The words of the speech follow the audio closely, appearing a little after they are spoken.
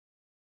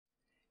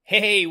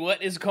Hey,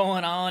 what is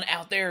going on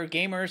out there,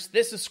 gamers?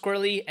 This is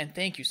Squirrely, and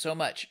thank you so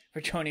much for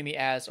joining me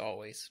as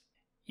always.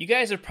 You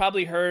guys have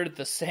probably heard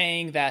the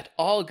saying that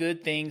all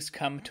good things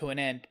come to an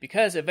end,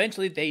 because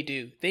eventually they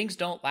do. Things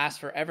don't last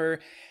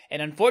forever,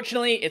 and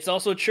unfortunately, it's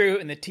also true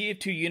in the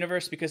TF2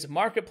 universe because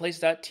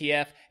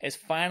Marketplace.tf is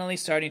finally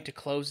starting to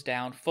close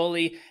down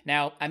fully.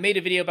 Now, I made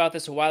a video about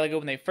this a while ago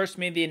when they first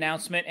made the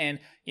announcement, and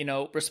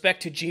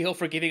respect to Geo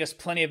for giving us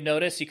plenty of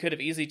notice. He could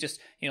have easily just,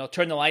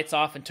 turned the lights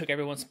off and took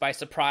everyone by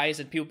surprise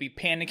and people be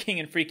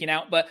panicking and freaking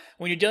out. But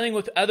when you're dealing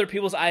with other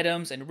people's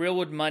items and real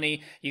world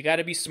money, you got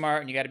to be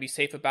smart and you got to be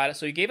safe about it.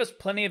 So he gave us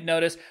plenty of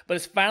notice, but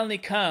it's finally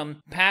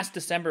come past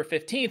December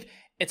 15th.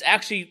 It's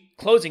actually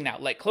closing now,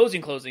 like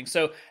closing.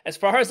 So as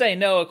far as I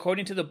know,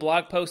 according to the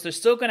blog post, they're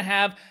still going to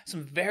have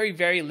some very,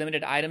 very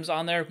limited items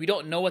on there. We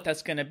don't know what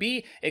that's going to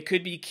be. It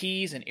could be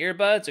keys and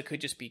earbuds. It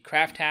could just be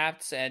craft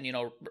hats and,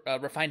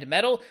 refined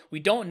metal. We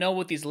don't know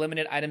what these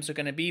limited items are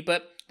going to be,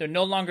 but they're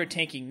no longer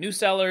taking new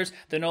sellers.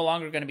 They're no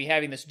longer going to be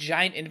having this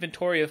giant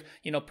inventory of,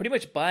 pretty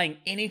much buying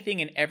anything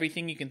and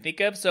everything you can think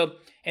of. So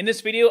in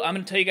this video, I'm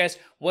going to tell you guys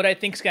what I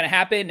think is going to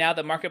happen now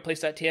that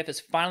Marketplace.tf is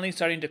finally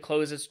starting to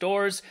close its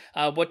doors,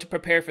 what to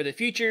prepare for the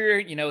future,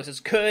 is this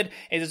good,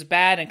 is this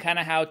bad, and kind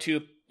of how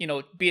to,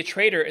 be a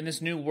trader in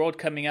this new world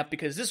coming up,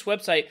 because this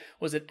website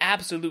was an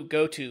absolute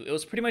go-to. It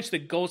was pretty much the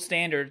gold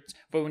standard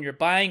for when you're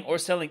buying or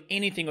selling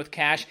anything with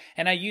cash,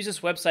 and I use this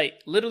website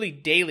literally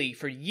daily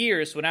for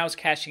years when I was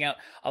cashing out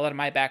a lot of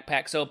my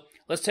backpack. So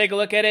let's take a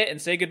look at it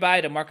and say goodbye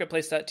to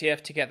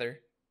Marketplace.tf together.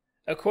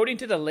 According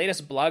to the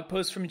latest blog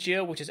post from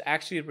Gio, which is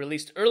actually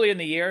released early in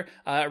the year,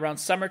 around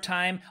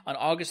summertime on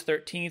August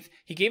 13th,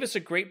 he gave us a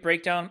great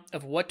breakdown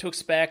of what to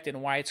expect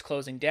and why it's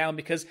closing down,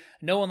 because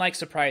no one likes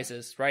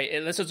surprises, right?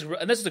 And this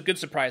is a good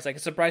surprise, like a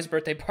surprise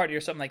birthday party or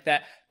something like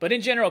that. But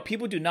in general,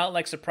 people do not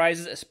like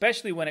surprises,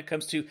 especially when it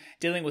comes to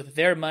dealing with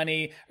their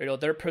money or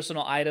their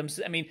personal items.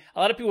 I mean,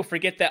 a lot of people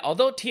forget that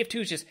although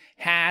TF2 is just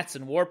hats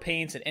and war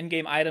paints and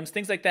in-game items,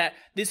 things like that,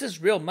 this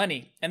is real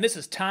money. And this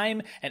is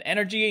time and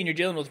energy, and you're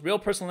dealing with real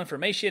personal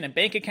information and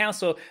bank accounts.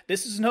 So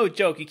this is no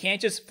joke. You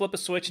can't just flip a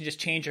switch and just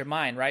change your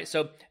mind, right?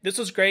 So this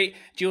was great.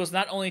 Gio was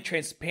not only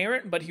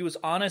transparent, but he was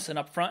honest and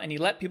upfront, and he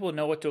let people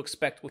know what to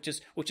expect, which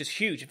is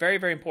huge. Very,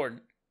 very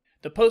important.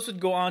 The post would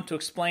go on to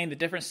explain the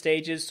different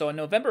stages. So on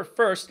November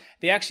 1st,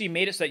 they actually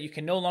made it so that you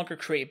can no longer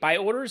create buy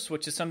orders,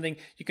 which is something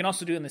you can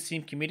also do in the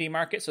Steam community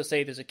market. So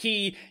say there's a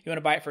key, you want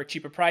to buy it for a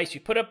cheaper price, you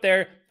put up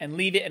there and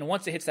leave it, and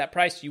once it hits that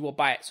price, you will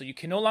buy it. So you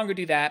can no longer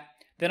do that.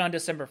 Then on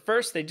December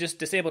 1st, they just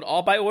disabled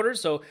all buy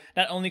orders. So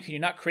not only can you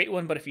not create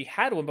one, but if you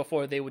had one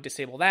before, they would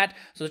disable that.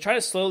 So to try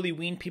to slowly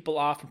wean people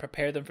off and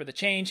prepare them for the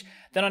change.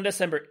 Then on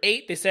December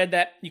 8th, they said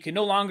that you can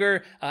no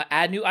longer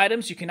add new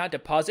items. You cannot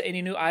deposit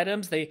any new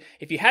items.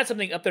 If you had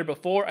something up there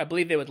before, I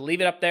believe they would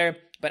leave it up there.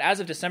 But as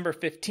of December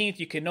 15th,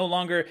 you can no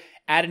longer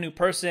add a new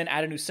person,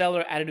 add a new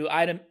seller, add a new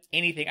item,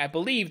 anything. I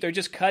believe they're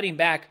just cutting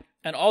back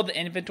on all the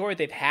inventory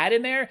they've had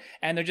in there,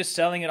 and they're just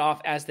selling it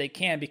off as they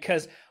can,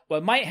 because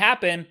what might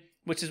happen,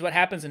 which is what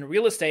happens in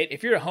real estate,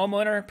 if you're a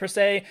homeowner per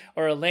se,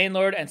 or a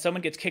landlord, and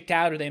someone gets kicked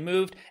out or they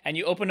moved, and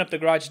you open up the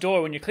garage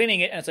door when you're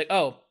cleaning it, and it's like,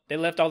 oh, they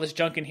left all this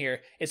junk in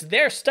here. It's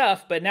their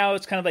stuff, but now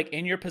it's kind of like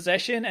in your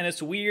possession, and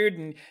it's weird,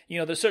 and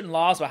there's certain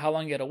laws about how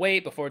long you gotta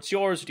wait before it's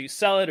yours, or do you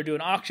sell it, or do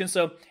an auction.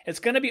 So it's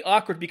gonna be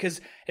awkward,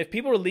 because if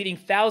people are leading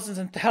thousands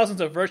and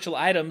thousands of virtual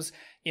items,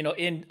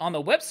 on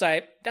the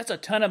website, that's a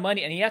ton of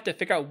money, and you have to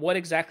figure out what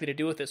exactly to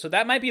do with it. So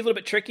that might be a little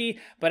bit tricky,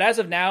 but as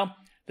of now,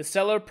 the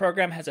seller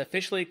program has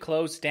officially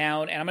closed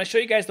down, and I'm going to show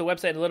you guys the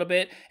website a little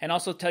bit and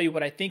also tell you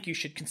what I think you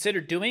should consider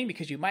doing,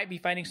 because you might be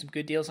finding some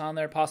good deals on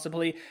there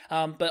possibly.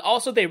 But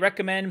also they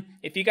recommend,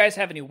 if you guys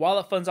have any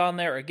wallet funds on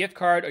there or a gift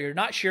card, or you're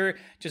not sure,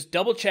 just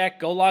double check,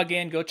 go log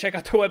in, go check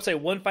out their website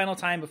one final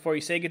time before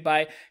you say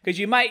goodbye, because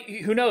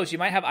who knows, you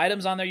might have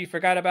items on there you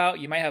forgot about,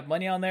 you might have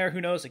money on there,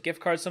 who knows, a gift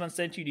card someone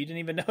sent you didn't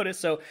even notice.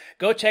 So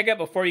go check it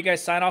before you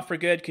guys sign off for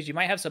good, because you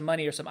might have some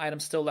money or some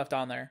items still left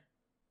on there.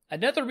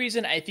 Another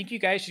reason I think you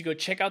guys should go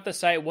check out the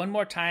site one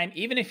more time,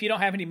 even if you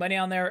don't have any money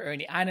on there or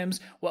any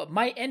items, what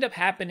might end up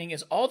happening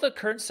is all the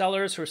current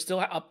sellers who are still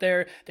up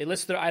there, they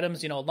listed their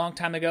items, a long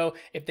time ago.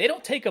 If they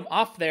don't take them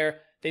off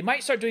there, they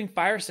might start doing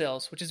fire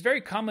sales, which is very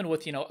common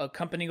with, a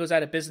company goes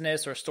out of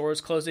business or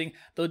stores closing.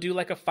 They'll do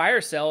like a fire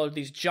sale or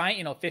these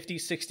giant, 50,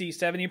 60,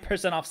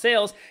 70% off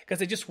sales, because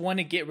they just want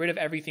to get rid of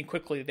everything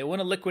quickly. They want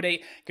to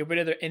liquidate, get rid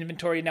of their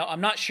inventory. Now, I'm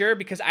not sure,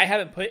 because I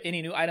haven't put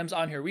any new items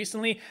on here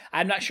recently.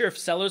 I'm not sure if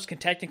sellers can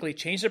technically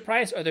change their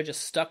price, or they're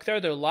just stuck there.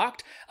 They're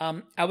locked.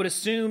 I would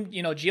assume,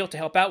 Gio, to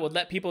help out, would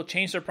let people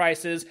change their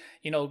prices,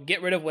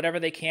 get rid of whatever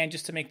they can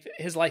just to make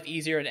his life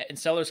easier, and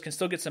sellers can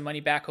still get some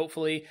money back,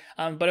 hopefully.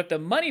 But if the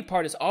money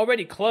part is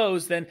already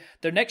closed, then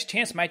their next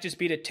chance might just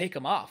be to take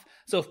them off.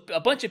 So if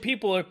a bunch of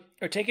people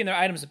are taking their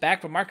items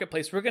back from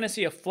Marketplace, we're going to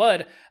see a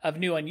flood of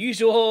new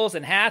unusuals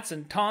and hats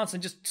and taunts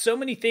and just so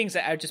many things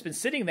that have just been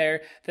sitting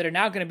there that are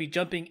now going to be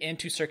jumping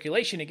into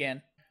circulation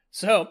again.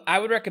 So I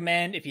would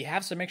recommend, if you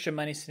have some extra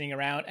money sitting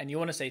around and you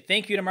want to say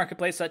thank you to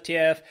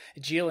Marketplace.tf,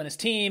 Gio and his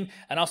team,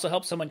 and also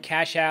help someone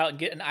cash out and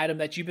get an item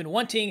that you've been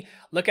wanting,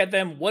 look at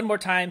them one more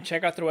time,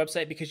 check out their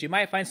website, because you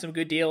might find some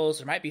good deals.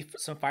 There might be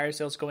some fire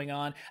sales going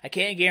on. I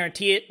can't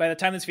guarantee it. By the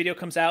time this video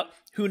comes out,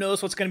 who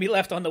knows what's going to be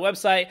left on the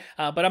website,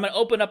 but I'm going to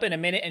open up in a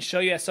minute and show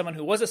you, as someone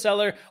who was a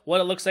seller,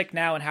 what it looks like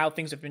now and how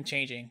things have been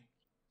changing.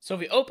 So if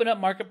we open up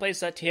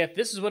Marketplace.tf,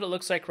 this is what it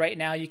looks like right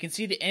now. You can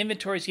see the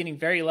inventory is getting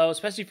very low,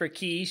 especially for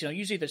keys.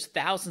 Usually there's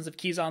thousands of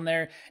keys on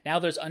there. Now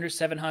there's under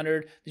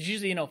 700. There's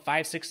usually,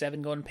 5, 6,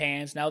 7 golden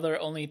pans. Now there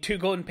are only 2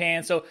 golden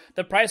pans. So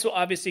the price will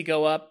obviously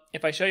go up.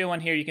 If I show you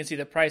one here, you can see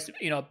the price,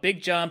 a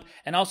big jump.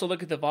 And also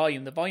look at the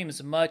volume. The volume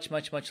is much,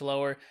 much, much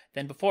lower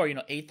than before.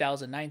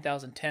 8,000,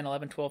 9,000, 10,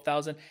 11,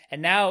 12,000.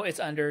 And now it's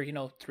under,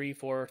 3,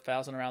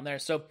 4,000 around there.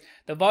 So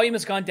the volume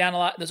has gone down a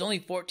lot. There's only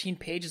 14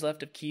 pages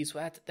left of keys.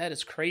 So that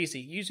is crazy.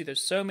 Usually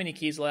there's so many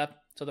keys left.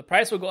 So the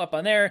price will go up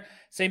on there.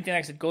 Same thing,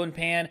 like I said, golden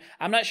pan.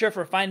 I'm not sure if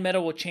refined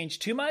metal will change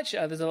too much.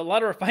 There's a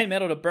lot of refined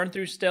metal to burn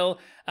through still.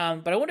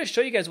 But I want to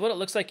show you guys what it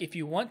looks like if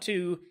you want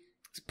to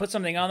put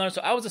something on there.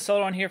 So I was a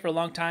seller on here for a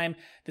long time.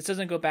 This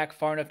doesn't go back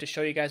far enough to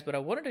show you guys, but I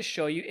wanted to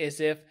show you is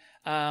if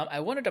I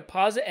wanted to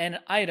deposit an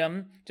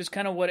item, just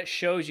kind of what it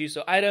shows you.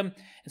 So item,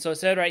 and so it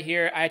said right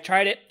here, I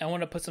tried it. I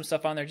wanted to put some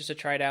stuff on there just to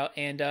try it out.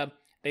 And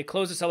they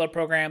closed the seller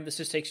program. This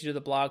just takes you to the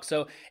blog.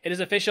 So it is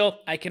official.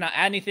 I cannot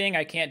add anything.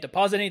 I can't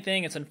deposit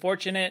anything. It's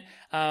unfortunate.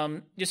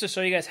 Just to show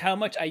you guys how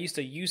much I used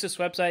to use this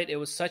website. It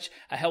was such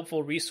a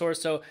helpful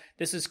resource. So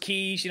this is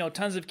keys,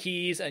 tons of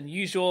keys,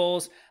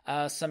 unusuals,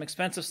 some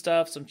expensive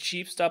stuff, some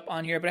cheap stuff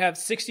on here. But I have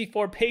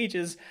 64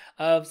 pages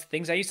of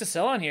things I used to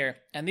sell on here.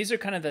 And these are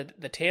kind of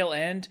the tail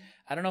end.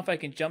 I don't know if I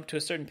can jump to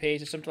a certain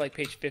page or something like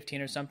page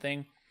 15 or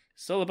something.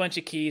 Still a bunch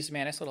of keys.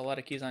 Man, I sold a lot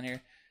of keys on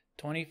here.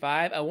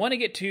 25. I want to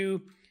get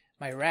to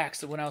my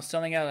racks, when I was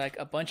selling out like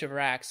a bunch of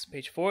racks.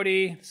 Page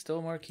 40,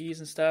 still more keys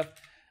and stuff.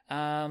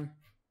 Okay,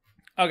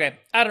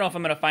 I don't know if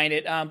I'm going to find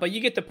it, but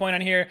you get the point on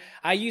here.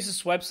 I use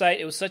this website.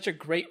 It was such a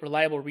great,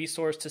 reliable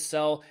resource to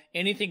sell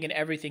anything and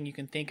everything you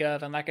can think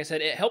of. And like I said,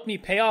 it helped me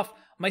pay off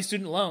my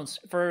student loans.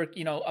 For,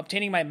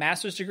 obtaining my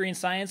master's degree in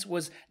science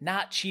was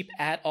not cheap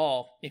at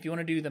all. If you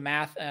want to do the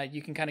math,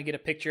 you can kind of get a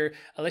picture.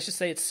 Let's just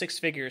say it's 6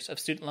 figures of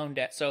student loan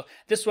debt. So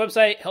this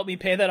website helped me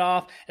pay that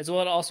off, as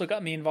well. It also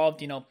got me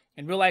involved,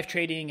 in real life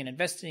trading and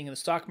investing in the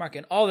stock market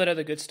and all that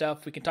other good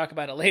stuff. We can talk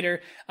about it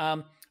later.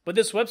 But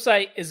this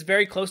website is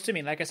very close to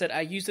me. Like I said,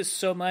 I use this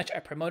so much. I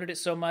promoted it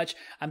so much.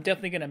 I'm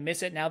definitely going to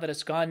miss it now that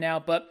it's gone now.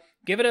 But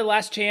give it a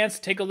last chance.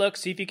 Take a look.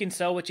 See if you can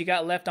sell what you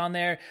got left on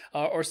there,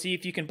 or see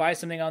if you can buy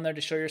something on there to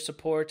show your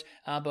support.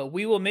 But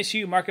we will miss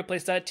you,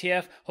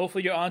 Marketplace.tf.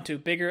 Hopefully you're on to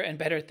bigger and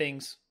better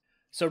things.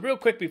 So real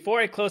quick, before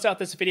I close out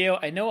this video,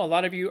 I know a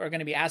lot of you are going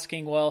to be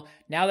asking, well,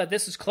 now that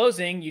this is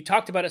closing, you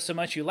talked about it so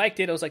much, you liked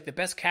it. It was like the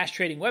best cash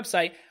trading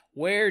website.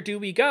 Where do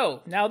we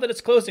go? Now that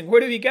it's closing, where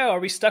do we go? Are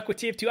we stuck with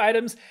TF2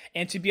 items?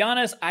 And to be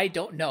honest, I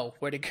don't know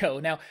where to go.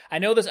 Now, I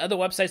know there's other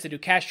websites that do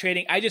cash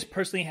trading. I just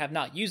personally have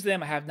not used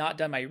them. I have not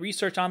done my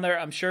research on there.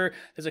 I'm sure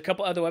there's a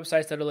couple other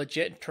websites that are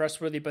legit and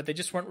trustworthy, but they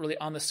just weren't really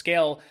on the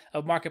scale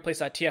of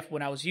Marketplace.tf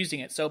when I was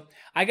using it. So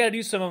I got to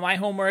do some of my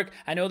homework.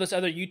 I know there's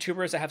other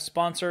YouTubers that have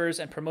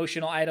sponsors and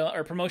promotional item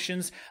or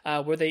promotions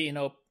where they,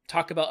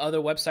 talk about other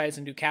websites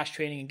and do cash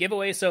trading and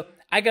giveaways. So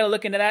I got to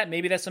look into that.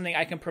 Maybe that's something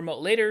I can promote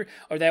later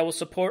or that I will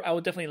support. I will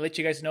definitely let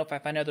you guys know if I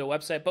find another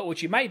website. But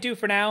what you might do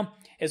for now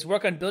is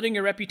work on building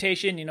your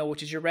reputation,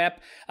 which is your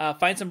rep.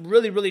 Find some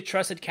really, really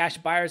trusted cash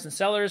buyers and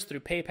sellers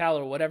through PayPal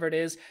or whatever it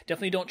is.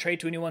 Definitely don't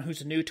trade to anyone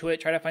who's new to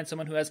it. Try to find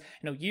someone who has,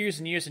 years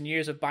and years and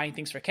years of buying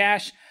things for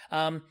cash.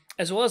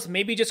 As well as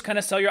maybe just kind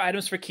of sell your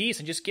items for keys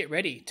and just get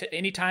ready to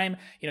anytime,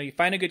 you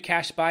find a good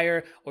cash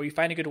buyer or you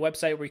find a good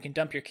website where you can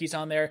dump your keys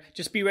on there,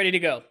 just be ready to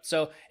go.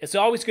 So it's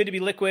always good to be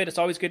liquid. It's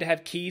always good to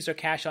have keys or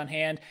cash on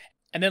hand.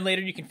 And then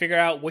later you can figure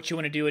out what you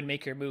want to do and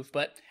make your move.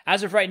 But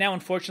as of right now,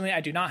 unfortunately,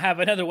 I do not have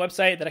another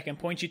website that I can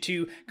point you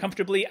to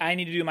comfortably. I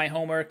need to do my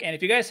homework. And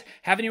if you guys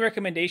have any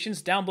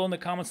recommendations down below in the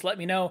comments, let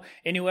me know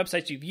any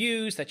websites you've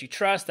used that you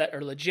trust, that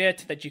are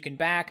legit, that you can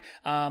back.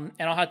 And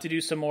I'll have to do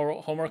some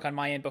more homework on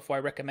my end before I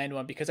recommend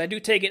one, because I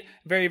do take it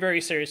very, very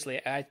seriously.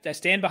 I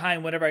stand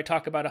behind whatever I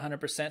talk about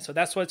 100%. So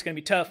that's why it's going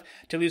to be tough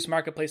to lose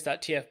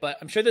Marketplace.tf. But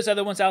I'm sure there's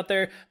other ones out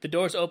there. The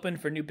door's open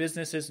for new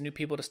businesses, new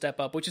people to step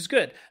up, which is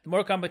good. The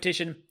more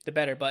competition, the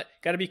better. But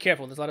got to be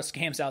careful. There's a lot of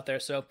scams out there.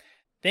 So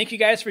thank you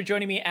guys for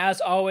joining me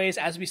as always,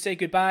 as we say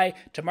goodbye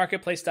to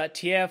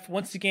Marketplace.tf.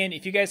 Once again,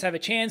 if you guys have a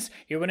chance,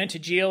 you're running into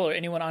Jill or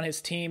anyone on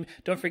his team,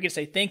 don't forget to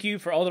say thank you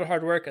for all their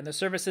hard work and their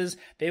services.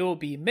 They will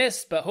be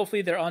missed, but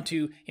hopefully they're on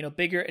to,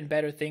 bigger and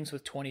better things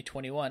with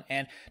 2021.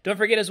 And don't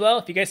forget as well,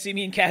 if you guys see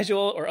me in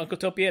Casual or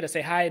Uncletopia, to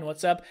say hi and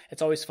what's up.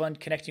 It's always fun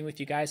connecting with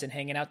you guys and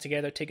hanging out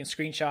together, taking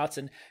screenshots,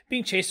 and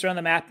being chased around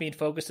the map, being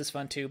focused is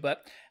fun too.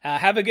 But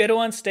have a good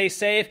one. Stay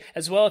safe.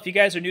 As well, if you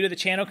guys are new to the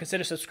channel,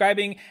 consider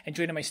subscribing and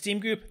joining my Steam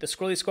group, the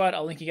Squirrely Squad.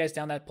 I'll link you guys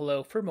down that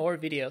below for more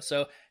videos.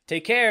 So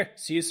take care.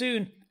 See you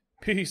soon.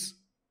 Peace.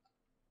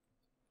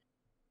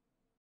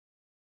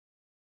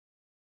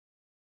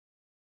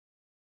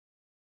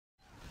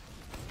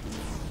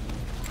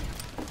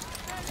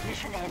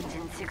 Mission ends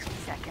in 60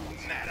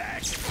 seconds. Mad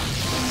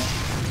action.